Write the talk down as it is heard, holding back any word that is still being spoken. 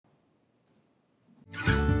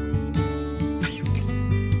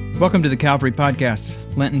Welcome to the Calvary Podcast,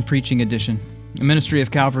 Lenten Preaching Edition, a ministry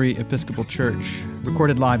of Calvary Episcopal Church,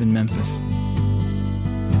 recorded live in Memphis.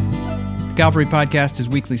 The Calvary Podcast is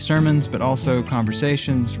weekly sermons, but also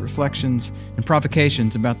conversations, reflections, and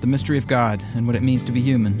provocations about the mystery of God and what it means to be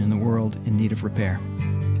human in the world in need of repair.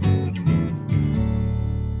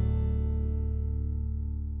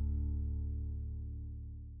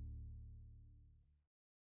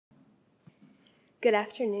 Good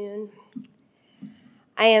afternoon.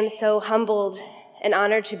 I am so humbled and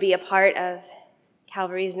honored to be a part of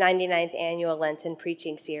Calvary's 99th annual Lenten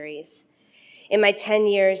preaching series. In my 10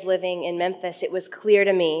 years living in Memphis, it was clear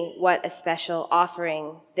to me what a special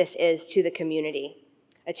offering this is to the community,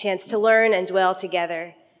 a chance to learn and dwell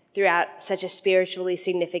together throughout such a spiritually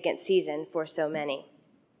significant season for so many.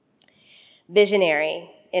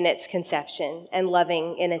 Visionary in its conception and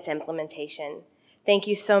loving in its implementation. Thank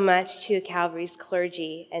you so much to Calvary's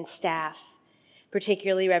clergy and staff,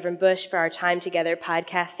 particularly Reverend Bush for our time together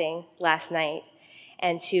podcasting last night,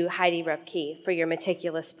 and to Heidi Rupke for your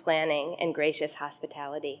meticulous planning and gracious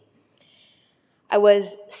hospitality. I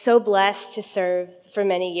was so blessed to serve for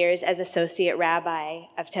many years as Associate Rabbi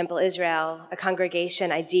of Temple Israel, a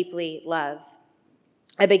congregation I deeply love.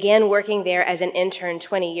 I began working there as an intern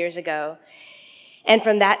 20 years ago, and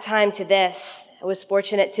from that time to this, I was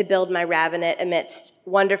fortunate to build my rabbinate amidst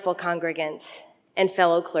wonderful congregants and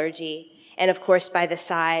fellow clergy, and of course by the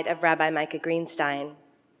side of Rabbi Micah Greenstein.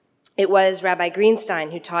 It was Rabbi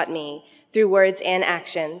Greenstein who taught me, through words and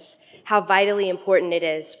actions, how vitally important it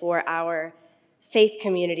is for our faith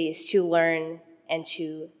communities to learn and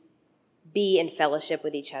to be in fellowship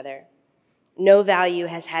with each other. No value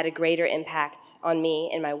has had a greater impact on me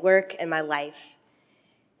in my work and my life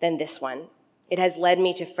than this one. It has led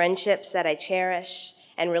me to friendships that I cherish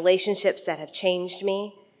and relationships that have changed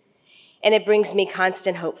me, and it brings me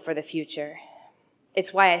constant hope for the future.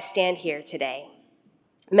 It's why I stand here today.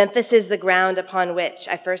 Memphis is the ground upon which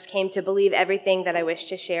I first came to believe everything that I wish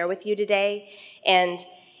to share with you today, and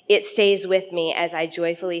it stays with me as I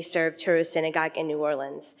joyfully serve Touro Synagogue in New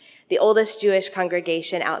Orleans, the oldest Jewish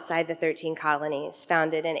congregation outside the 13 colonies,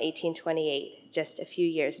 founded in 1828, just a few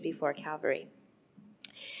years before Calvary.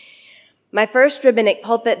 My first rabbinic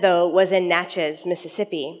pulpit, though, was in Natchez,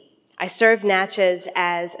 Mississippi. I served Natchez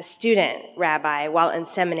as a student rabbi while in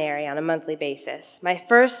seminary on a monthly basis. My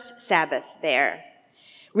first Sabbath there,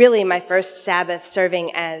 really my first Sabbath serving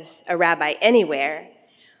as a rabbi anywhere,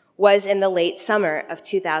 was in the late summer of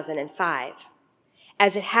 2005.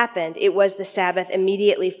 As it happened, it was the Sabbath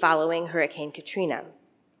immediately following Hurricane Katrina.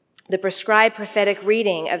 The prescribed prophetic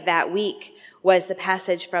reading of that week was the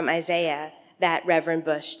passage from Isaiah that Reverend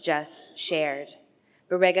Bush just shared.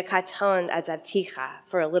 Berega katon azavticha,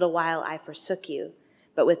 for a little while I forsook you,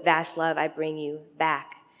 but with vast love I bring you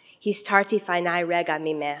back. Histarti fainai rega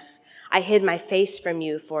mimech, I hid my face from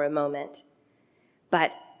you for a moment,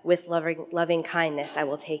 but with loving kindness I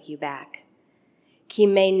will take you back. Ki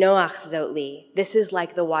me noach zotli, this is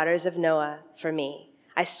like the waters of Noah for me.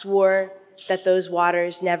 I swore that those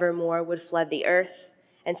waters never more would flood the earth,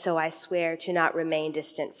 and so I swear to not remain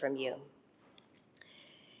distant from you.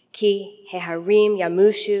 Ki heharim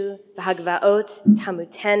yamushu, v'hagvaot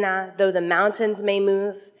tamutena, though the mountains may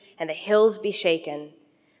move and the hills be shaken,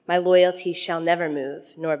 my loyalty shall never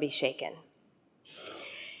move nor be shaken.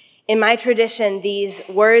 In my tradition, these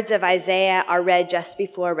words of Isaiah are read just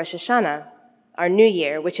before Rosh Hashanah, our new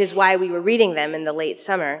year, which is why we were reading them in the late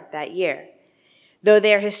summer that year. Though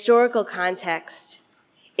their historical context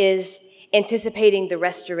is anticipating the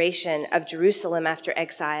restoration of Jerusalem after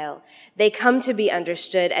exile, they come to be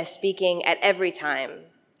understood as speaking at every time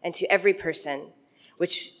and to every person,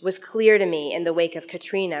 which was clear to me in the wake of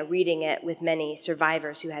Katrina, reading it with many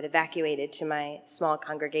survivors who had evacuated to my small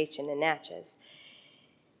congregation in Natchez.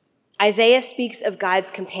 Isaiah speaks of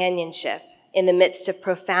God's companionship in the midst of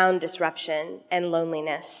profound disruption and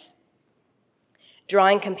loneliness,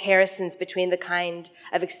 drawing comparisons between the kind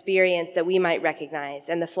of experience that we might recognize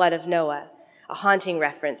and the flood of Noah, a haunting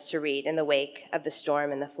reference to read in the wake of the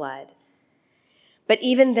storm and the flood. But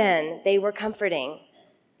even then, they were comforting.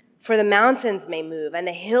 For the mountains may move and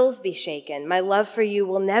the hills be shaken. My love for you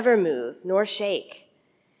will never move nor shake.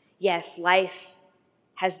 Yes, life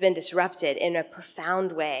has been disrupted in a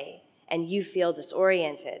profound way, and you feel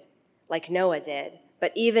disoriented, like Noah did.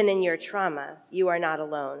 But even in your trauma, you are not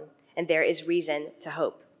alone, and there is reason to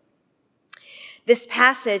hope. This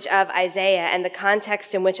passage of Isaiah and the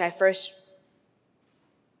context in which I first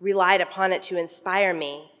relied upon it to inspire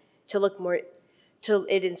me to look more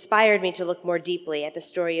deeply at the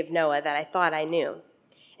story of Noah that I thought I knew.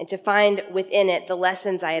 and to find within it the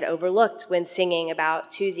lessons I had overlooked when singing about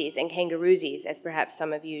twosies and kangaroosies, as perhaps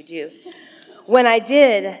some of you do. When I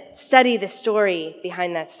did study the story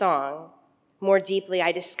behind that song more deeply,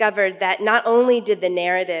 I discovered that not only did the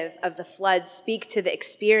narrative of the flood speak to the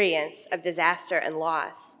experience of disaster and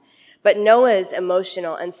loss, but Noah's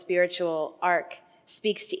emotional and spiritual arc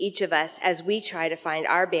speaks to each of us as we try to find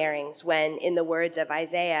our bearings when, in the words of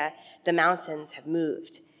Isaiah, the mountains have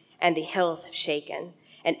moved and the hills have shaken,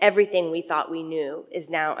 and everything we thought we knew is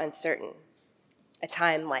now uncertain. A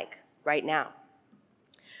time like right now.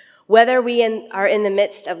 Whether we are in the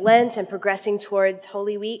midst of Lent and progressing towards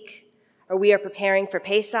Holy Week, or we are preparing for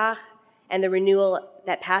Pesach and the renewal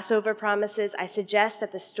that Passover promises, I suggest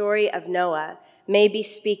that the story of Noah may be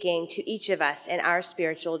speaking to each of us in our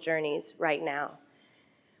spiritual journeys right now.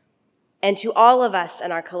 And to all of us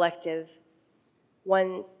in our collective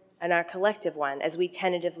one, as we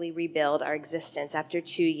tentatively rebuild our existence after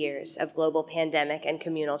 2 years of global pandemic and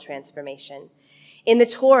communal transformation. In the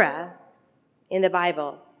Torah, in the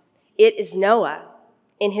Bible, it is Noah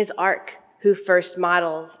in his ark who first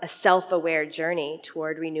models a self-aware journey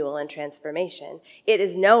toward renewal and transformation. It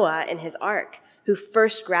is Noah in his ark who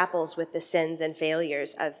first grapples with the sins and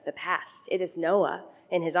failures of the past. It is Noah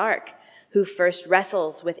in his ark who first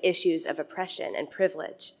wrestles with issues of oppression and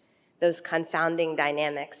privilege, those confounding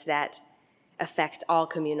dynamics that affect all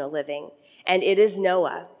communal living. And it is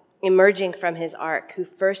Noah, emerging from his ark, who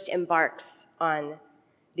first embarks on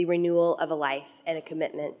the renewal of a life and a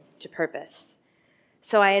commitment to purpose.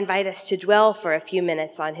 So I invite us to dwell for a few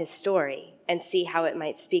minutes on his story and see how it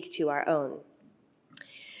might speak to our own.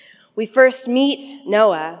 We first meet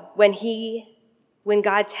Noah when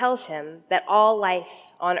God tells him that all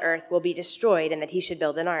life on earth will be destroyed and that he should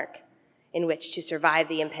build an ark in which to survive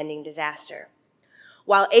the impending disaster.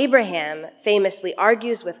 While Abraham famously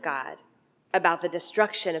argues with God about the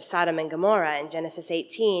destruction of Sodom and Gomorrah in Genesis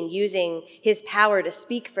 18, using his power to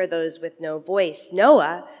speak for those with no voice,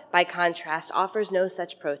 Noah, by contrast, offers no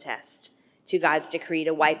such protest to God's decree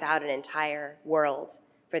to wipe out an entire world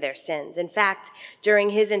for their sins. In fact, during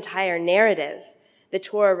his entire narrative, the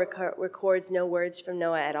Torah records no words from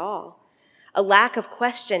Noah at all. A lack of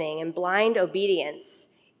questioning and blind obedience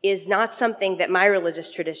is not something that my religious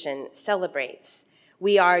tradition celebrates.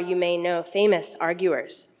 We are, you may know, famous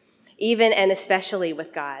arguers, even and especially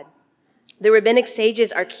with God. The rabbinic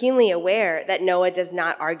sages are keenly aware that Noah does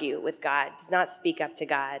not argue with God, does not speak up to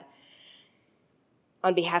God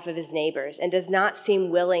on behalf of his neighbors, and does not seem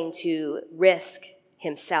willing to risk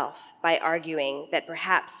himself by arguing that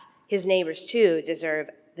perhaps his neighbors too deserve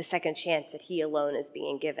the second chance that he alone is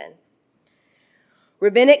being given.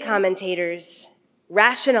 Rabbinic commentators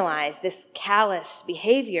rationalize this callous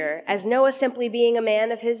behavior as Noah simply being a man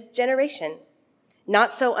of his generation,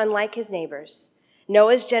 not so unlike his neighbors.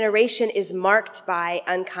 Noah's generation is marked by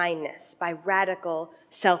unkindness, by radical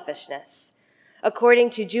selfishness.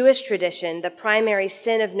 According to Jewish tradition, the primary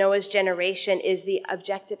sin of Noah's generation is the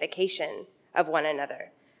objectification of one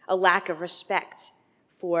another, a lack of respect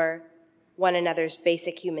for one another's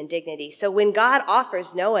basic human dignity. So when God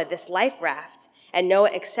offers Noah this life raft, and Noah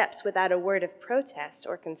accepts without a word of protest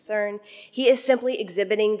or concern, he is simply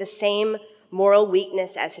exhibiting the same moral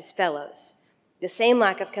weakness as his fellows, the same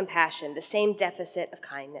lack of compassion, the same deficit of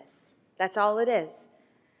kindness. That's all it is.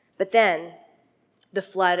 But then the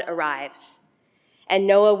flood arrives, and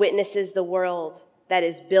Noah witnesses the world that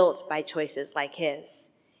is built by choices like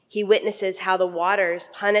his. He witnesses how the waters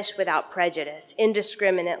punish without prejudice,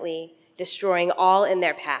 indiscriminately destroying all in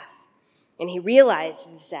their path. And he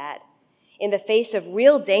realizes that in the face of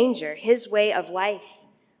real danger, his way of life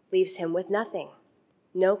leaves him with nothing,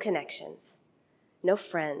 no connections, no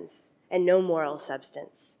friends, and no moral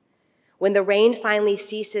substance. When the rain finally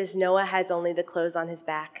ceases, Noah has only the clothes on his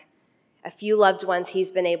back, a few loved ones he's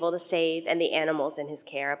been able to save, and the animals in his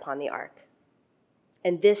care upon the ark.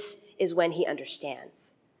 And this is when he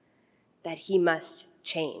understands that he must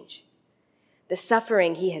change. The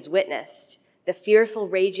suffering he has witnessed, the fearful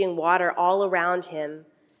raging water all around him,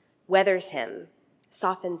 weathers him,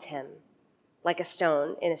 softens him like a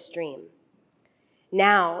stone in a stream.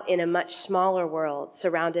 Now, in a much smaller world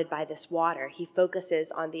surrounded by this water, he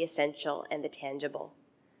focuses on the essential and the tangible.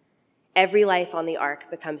 Every life on the ark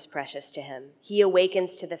becomes precious to him. He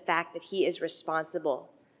awakens to the fact that he is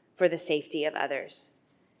responsible for the safety of others,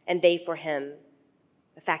 and they for him,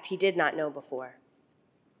 a fact he did not know before.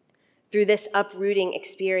 Through this uprooting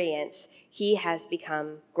experience, he has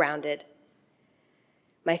become grounded.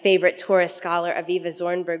 My favorite Torah scholar, Aviva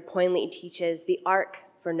Zornberg, poignantly teaches the ark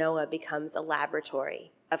for Noah becomes a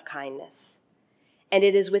laboratory of kindness. And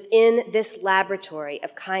it is within this laboratory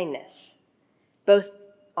of kindness, both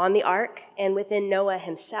on the ark and within Noah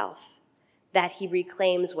himself, that he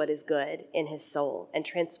reclaims what is good in his soul and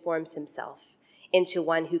transforms himself into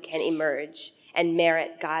one who can emerge and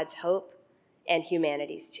merit God's hope and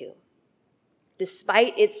humanity's too.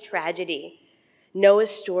 Despite its tragedy, Noah's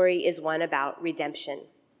story is one about redemption.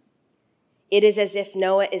 It is as if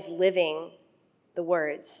Noah is living the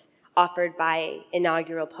words offered by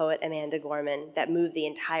inaugural poet Amanda Gorman that moved the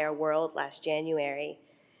entire world last January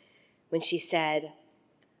when she said,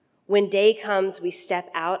 "When day comes, we step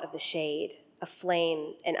out of the shade,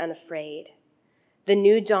 aflame and unafraid. The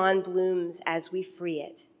new dawn blooms as we free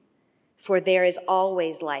it, for there is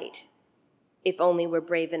always light, if only we're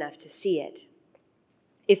brave enough to see it,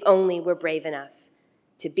 if only we're brave enough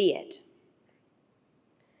to be it."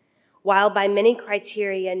 While by many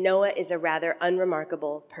criteria, Noah is a rather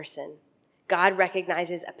unremarkable person, God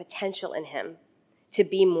recognizes a potential in him to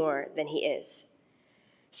be more than he is.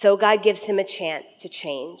 So God gives him a chance to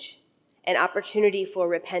change, an opportunity for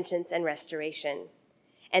repentance and restoration.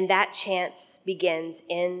 And that chance begins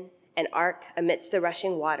in an ark amidst the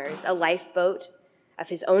rushing waters, a lifeboat of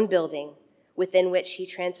his own building within which he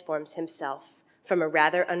transforms himself from a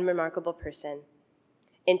rather unremarkable person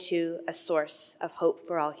into a source of hope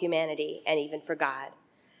for all humanity and even for God,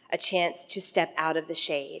 a chance to step out of the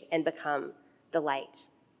shade and become the light.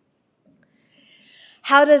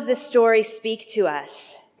 How does this story speak to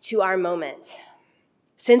us, to our moment?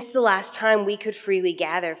 Since the last time we could freely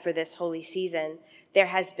gather for this holy season, there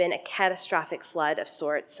has been a catastrophic flood of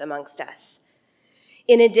sorts amongst us.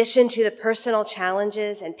 In addition to the personal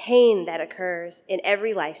challenges and pain that occurs in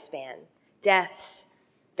every lifespan, deaths,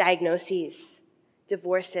 diagnoses,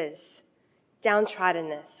 divorces,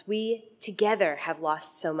 downtroddenness, we together have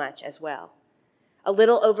lost so much as well. A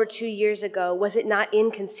little over 2 years ago, was it not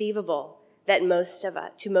inconceivable that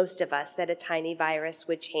to most of us that a tiny virus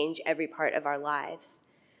would change every part of our lives,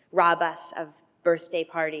 rob us of birthday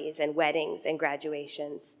parties and weddings and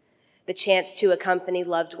graduations, the chance to accompany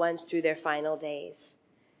loved ones through their final days,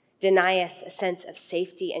 deny us a sense of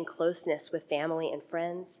safety and closeness with family and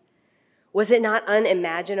friends? Was it not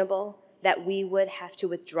unimaginable that we would have to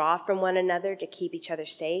withdraw from one another to keep each other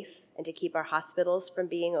safe and to keep our hospitals from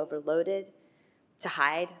being overloaded, to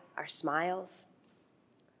hide our smiles?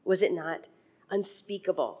 Was it not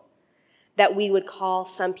unspeakable that we would call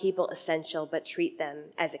some people essential but treat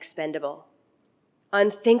them as expendable?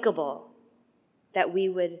 Unthinkable that we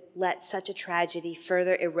would let such a tragedy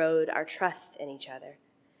further erode our trust in each other,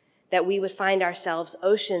 that we would find ourselves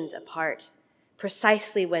oceans apart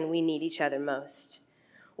precisely when we need each other most.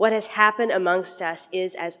 What has happened amongst us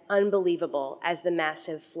is as unbelievable as the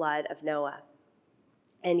massive flood of Noah.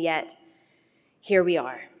 And yet, here we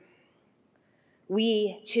are.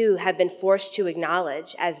 We, too, have been forced to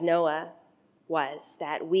acknowledge, as Noah was,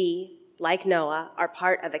 that we, like Noah, are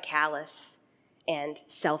part of a callous and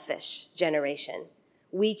selfish generation.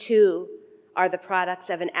 We, too, are the products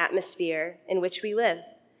of an atmosphere in which we live,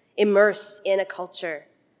 immersed in a culture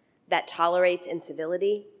that tolerates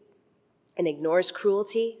incivility and ignores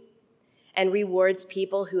cruelty and rewards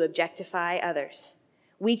people who objectify others.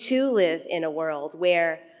 We too live in a world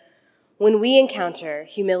where when we encounter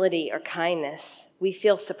humility or kindness, we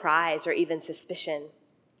feel surprise or even suspicion.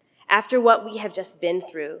 After what we have just been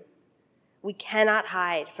through, we cannot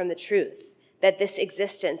hide from the truth that this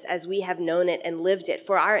existence as we have known it and lived it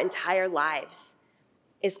for our entire lives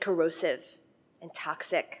is corrosive and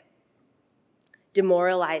toxic,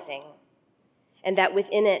 demoralizing, and that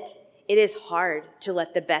within it, it is hard to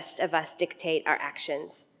let the best of us dictate our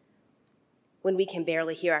actions when we can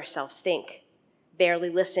barely hear ourselves think, barely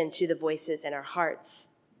listen to the voices in our hearts,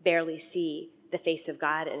 barely see the face of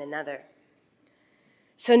God in another.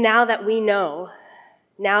 So now that we know,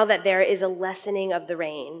 now that there is a lessening of the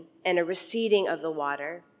rain and a receding of the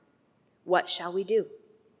water, what shall we do?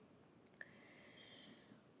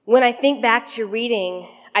 When I think back to reading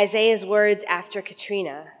Isaiah's words after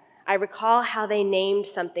Katrina, I recall how they named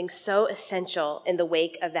something so essential in the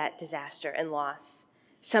wake of that disaster and loss,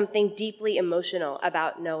 something deeply emotional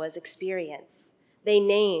about Noah's experience. They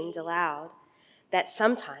named aloud that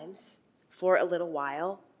sometimes, for a little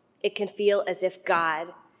while, it can feel as if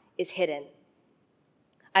God is hidden.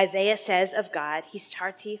 Isaiah says of God,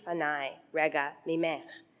 Histarti fanai rega mimech.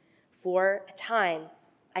 For a time,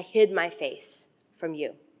 I hid my face from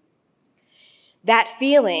you. That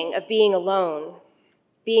feeling of being alone,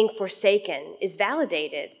 being forsaken, is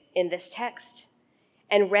validated in this text.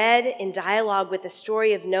 And read in dialogue with the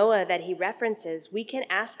story of Noah that he references, we can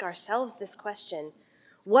ask ourselves this question: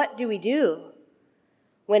 what do we do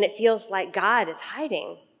when it feels like God is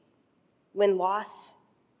hiding, when loss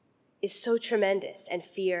is so tremendous and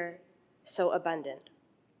fear so abundant?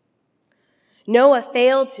 Noah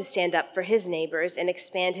failed to stand up for his neighbors and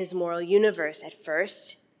expand his moral universe at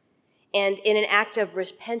first, and in an act of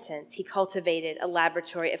repentance, he cultivated a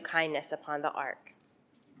laboratory of kindness upon the ark,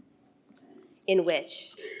 in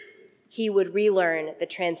which he would relearn the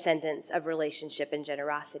transcendence of relationship and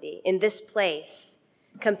generosity. In this place,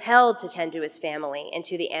 compelled to tend to his family and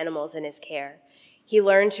to the animals in his care, he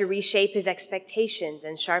learned to reshape his expectations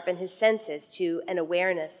and sharpen his senses to an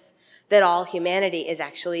awareness that all humanity is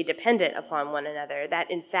actually dependent upon one another,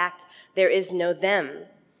 that in fact there is no them.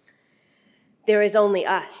 There is only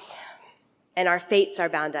us, and our fates are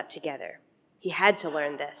bound up together. He had to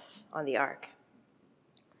learn this on the ark.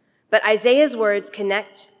 But Isaiah's words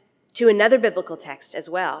connect to another biblical text as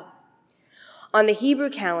well. On the Hebrew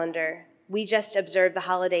calendar, we just observed the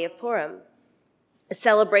holiday of Purim, a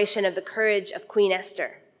celebration of the courage of Queen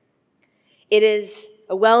Esther. It is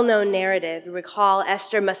a well-known narrative. Recall,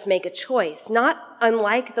 Esther must make a choice, not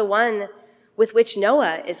unlike the one with which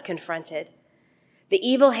Noah is confronted. The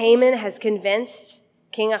evil Haman has convinced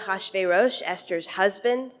King Ahasuerus, Esther's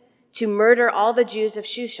husband, to murder all the Jews of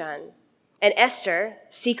Shushan. And Esther,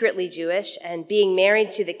 secretly Jewish and being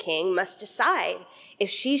married to the king, must decide if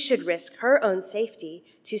she should risk her own safety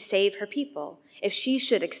to save her people, if she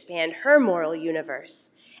should expand her moral universe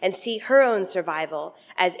and see her own survival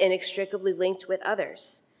as inextricably linked with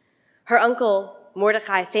others. Her uncle,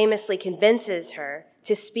 Mordecai, famously convinces her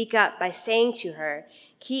to speak up by saying to her,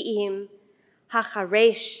 Ki im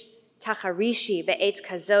hacharesh tacharishi be'etz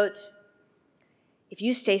kazot. If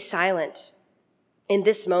you stay silent in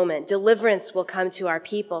this moment, deliverance will come to our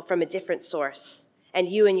people from a different source, and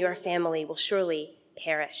you and your family will surely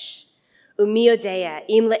perish. Umiodea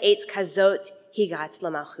im le'etz kazot higat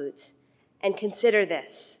lamalchut. And consider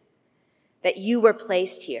this, that you were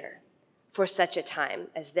placed here for such a time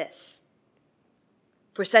as this.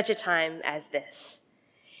 For such a time as this.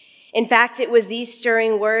 In fact, it was these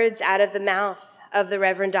stirring words out of the mouth of the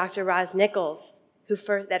Reverend Dr. Roz Nichols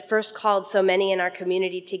that first called so many in our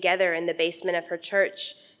community together in the basement of her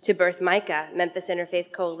church to birth Micah, Memphis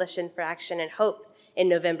Interfaith Coalition for Action and Hope, in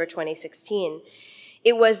November 2016.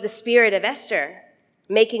 It was the spirit of Esther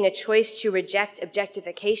making a choice to reject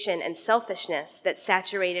objectification and selfishness that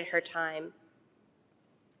saturated her time,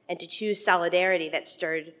 and to choose solidarity that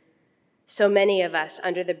stirred so many of us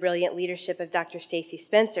under the brilliant leadership of Dr. Stacy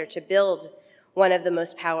Spencer to build one of the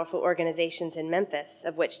most powerful organizations in Memphis,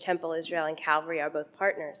 of which Temple Israel and Calvary are both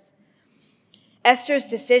partners. Esther's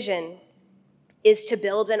decision is to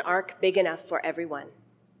build an ark big enough for everyone,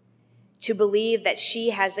 to believe that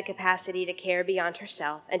she has the capacity to care beyond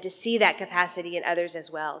herself and to see that capacity in others as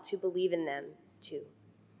well, to believe in them too.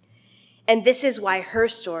 And this is why her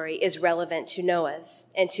story is relevant to Noah's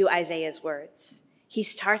and to Isaiah's words.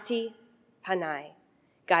 Histarti panai,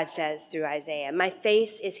 God says through Isaiah, my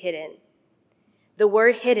face is hidden. The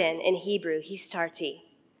word hidden in Hebrew, histarti,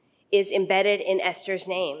 is embedded in Esther's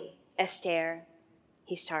name, Esther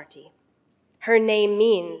Histarti. Her name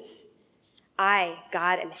means, I,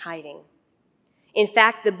 God, am hiding. In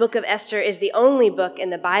fact, the book of Esther is the only book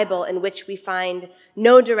in the Bible in which we find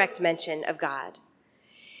no direct mention of God.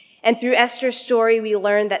 And through Esther's story, we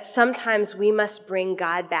learn that sometimes we must bring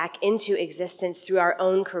God back into existence through our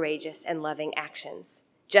own courageous and loving actions,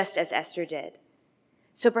 just as Esther did.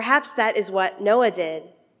 So perhaps that is what Noah did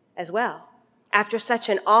as well. After such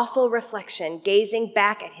an awful reflection, gazing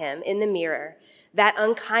back at him in the mirror, that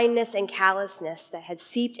unkindness and callousness that had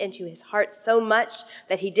seeped into his heart so much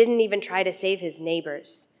that he didn't even try to save his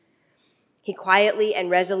neighbors, he quietly and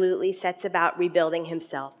resolutely sets about rebuilding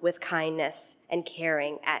himself with kindness and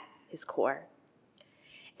caring at his core.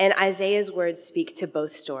 And Isaiah's words speak to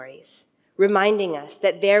both stories, reminding us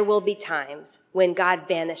that there will be times when God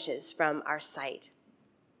vanishes from our sight.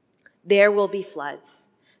 There will be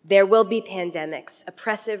floods. There will be pandemics,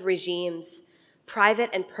 oppressive regimes, private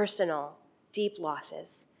and personal, deep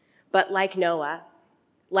losses. But like Noah,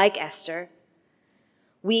 like Esther,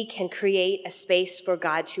 we can create a space for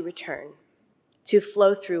God to return, to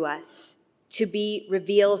flow through us, to be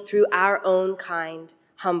revealed through our own kind,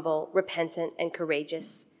 humble, repentant, and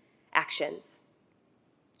courageous actions.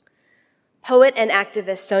 Poet and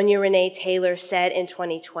activist Sonia Renee Taylor said in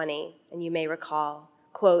 2020, and you may recall,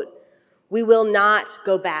 quote, we will not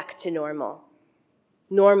go back to normal.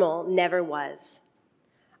 Normal never was.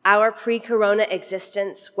 Our pre-corona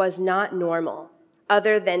existence was not normal,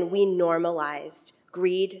 other than we normalized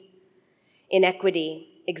greed,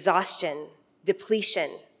 inequity, exhaustion,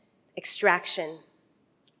 depletion, extraction,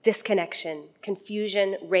 disconnection,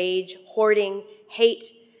 confusion, rage, hoarding, hate,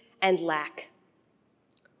 and lack.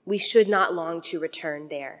 We should not long to return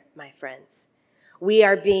there, my friends. We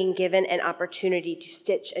are being given an opportunity to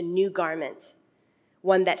stitch a new garment,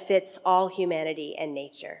 one that fits all humanity and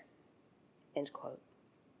nature." End quote.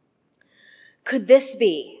 Could this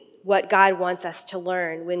be what God wants us to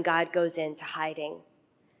learn when God goes into hiding?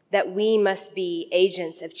 That we must be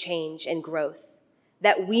agents of change and growth,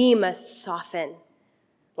 that we must soften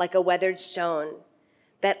like a weathered stone,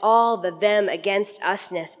 that all the them against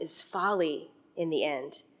usness is folly in the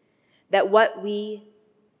end, that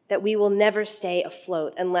we will never stay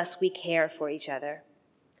afloat unless we care for each other,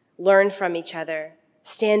 learn from each other,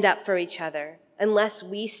 stand up for each other, unless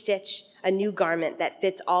we stitch a new garment that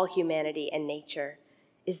fits all humanity and nature.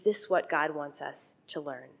 Is this what God wants us to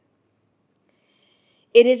learn?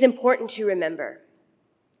 It is important to remember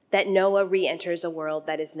that Noah re-enters a world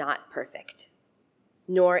that is not perfect,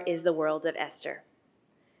 nor is the world of Esther.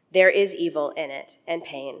 There is evil in it and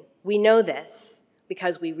pain. We know this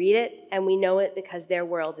because we read it, and we know it because their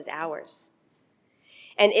world is ours.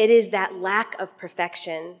 And it is that lack of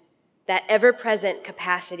perfection, that ever-present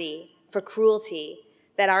capacity for cruelty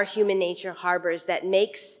that our human nature harbors, that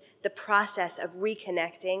makes the process of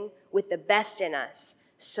reconnecting with the best in us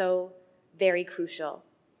so very crucial.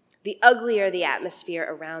 The uglier the atmosphere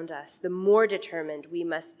around us, the more determined we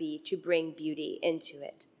must be to bring beauty into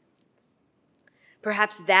it.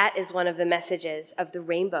 Perhaps that is one of the messages of the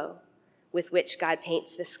rainbow with which God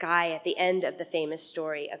paints the sky at the end of the famous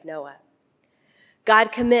story of Noah.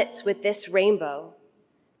 God commits with this rainbow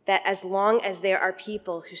that as long as there are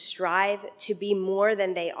people who strive to be more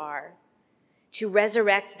than they are, to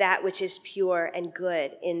resurrect that which is pure and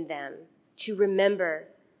good in them, to remember,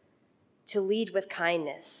 to lead with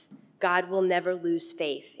kindness, God will never lose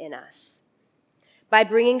faith in us. By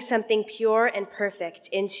bringing something pure and perfect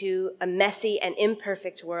into a messy and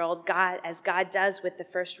imperfect world, God, as God does with the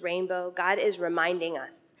first rainbow, God is reminding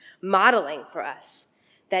us, modeling for us,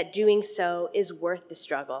 that doing so is worth the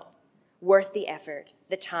struggle, worth the effort,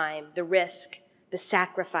 the time, the risk, the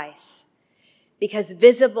sacrifice. Because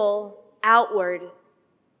visible, outward,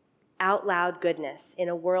 out loud goodness in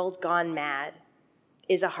a world gone mad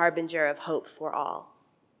is a harbinger of hope for all.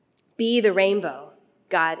 Be the rainbow,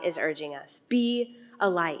 God is urging us. Be a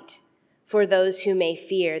light for those who may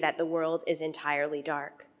fear that the world is entirely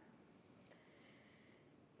dark.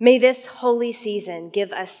 May this holy season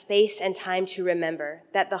give us space and time to remember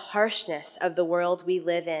that the harshness of the world we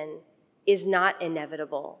live in is not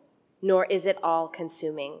inevitable, nor is it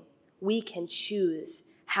all-consuming. We can choose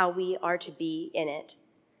how we are to be in it.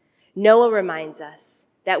 Noah reminds us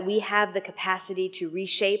that we have the capacity to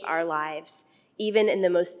reshape our lives, even in the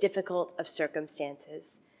most difficult of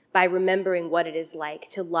circumstances, by remembering what it is like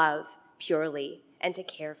to love purely and to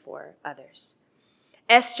care for others.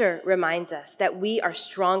 Esther reminds us that we are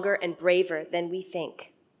stronger and braver than we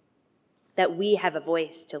think, that we have a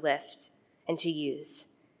voice to lift and to use.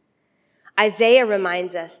 Isaiah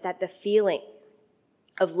reminds us that the feeling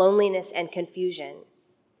of loneliness and confusion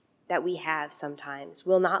that we have sometimes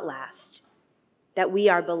will not last, that we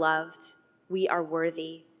are beloved, we are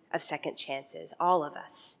worthy of second chances, all of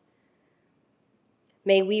us.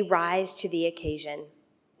 May we rise to the occasion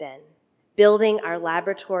then, building our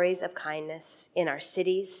laboratories of kindness in our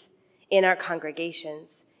cities, in our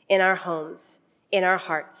congregations, in our homes, in our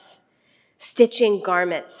hearts, stitching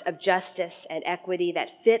garments of justice and equity that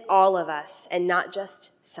fit all of us and not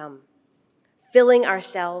just some, filling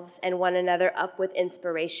ourselves and one another up with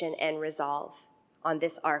inspiration and resolve on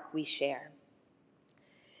this arc we share.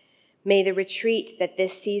 May the retreat that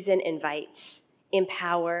this season invites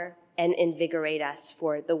empower and invigorate us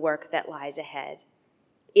for the work that lies ahead.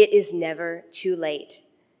 It is never too late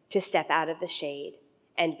to step out of the shade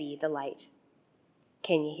and be the light.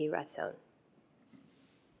 Ken Yehi Ratzon.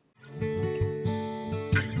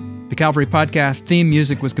 The Calvary Podcast theme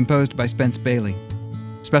music was composed by Spence Bailey.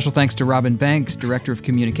 Special thanks to Robin Banks, Director of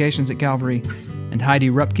Communications at Calvary, and Heidi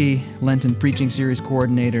Rupke, Lenten Preaching Series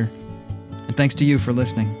Coordinator. And thanks to you for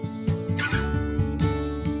listening.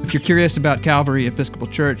 If you're curious about Calvary Episcopal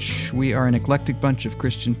Church, we are an eclectic bunch of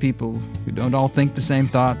Christian people who don't all think the same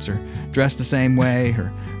thoughts or dress the same way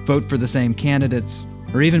or vote for the same candidates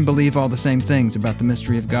or even believe all the same things about the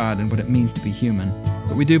mystery of God and what it means to be human.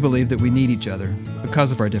 But we do believe that we need each other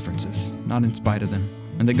because of our differences, not in spite of them,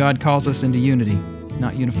 and that God calls us into unity,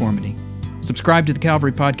 not uniformity. Subscribe to the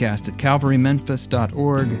Calvary Podcast at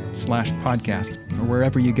calvarymemphis.org/podcast or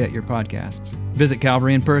wherever you get your podcasts. Visit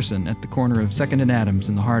Calvary in person at the corner of 2nd and Adams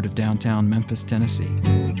in the heart of downtown Memphis, Tennessee.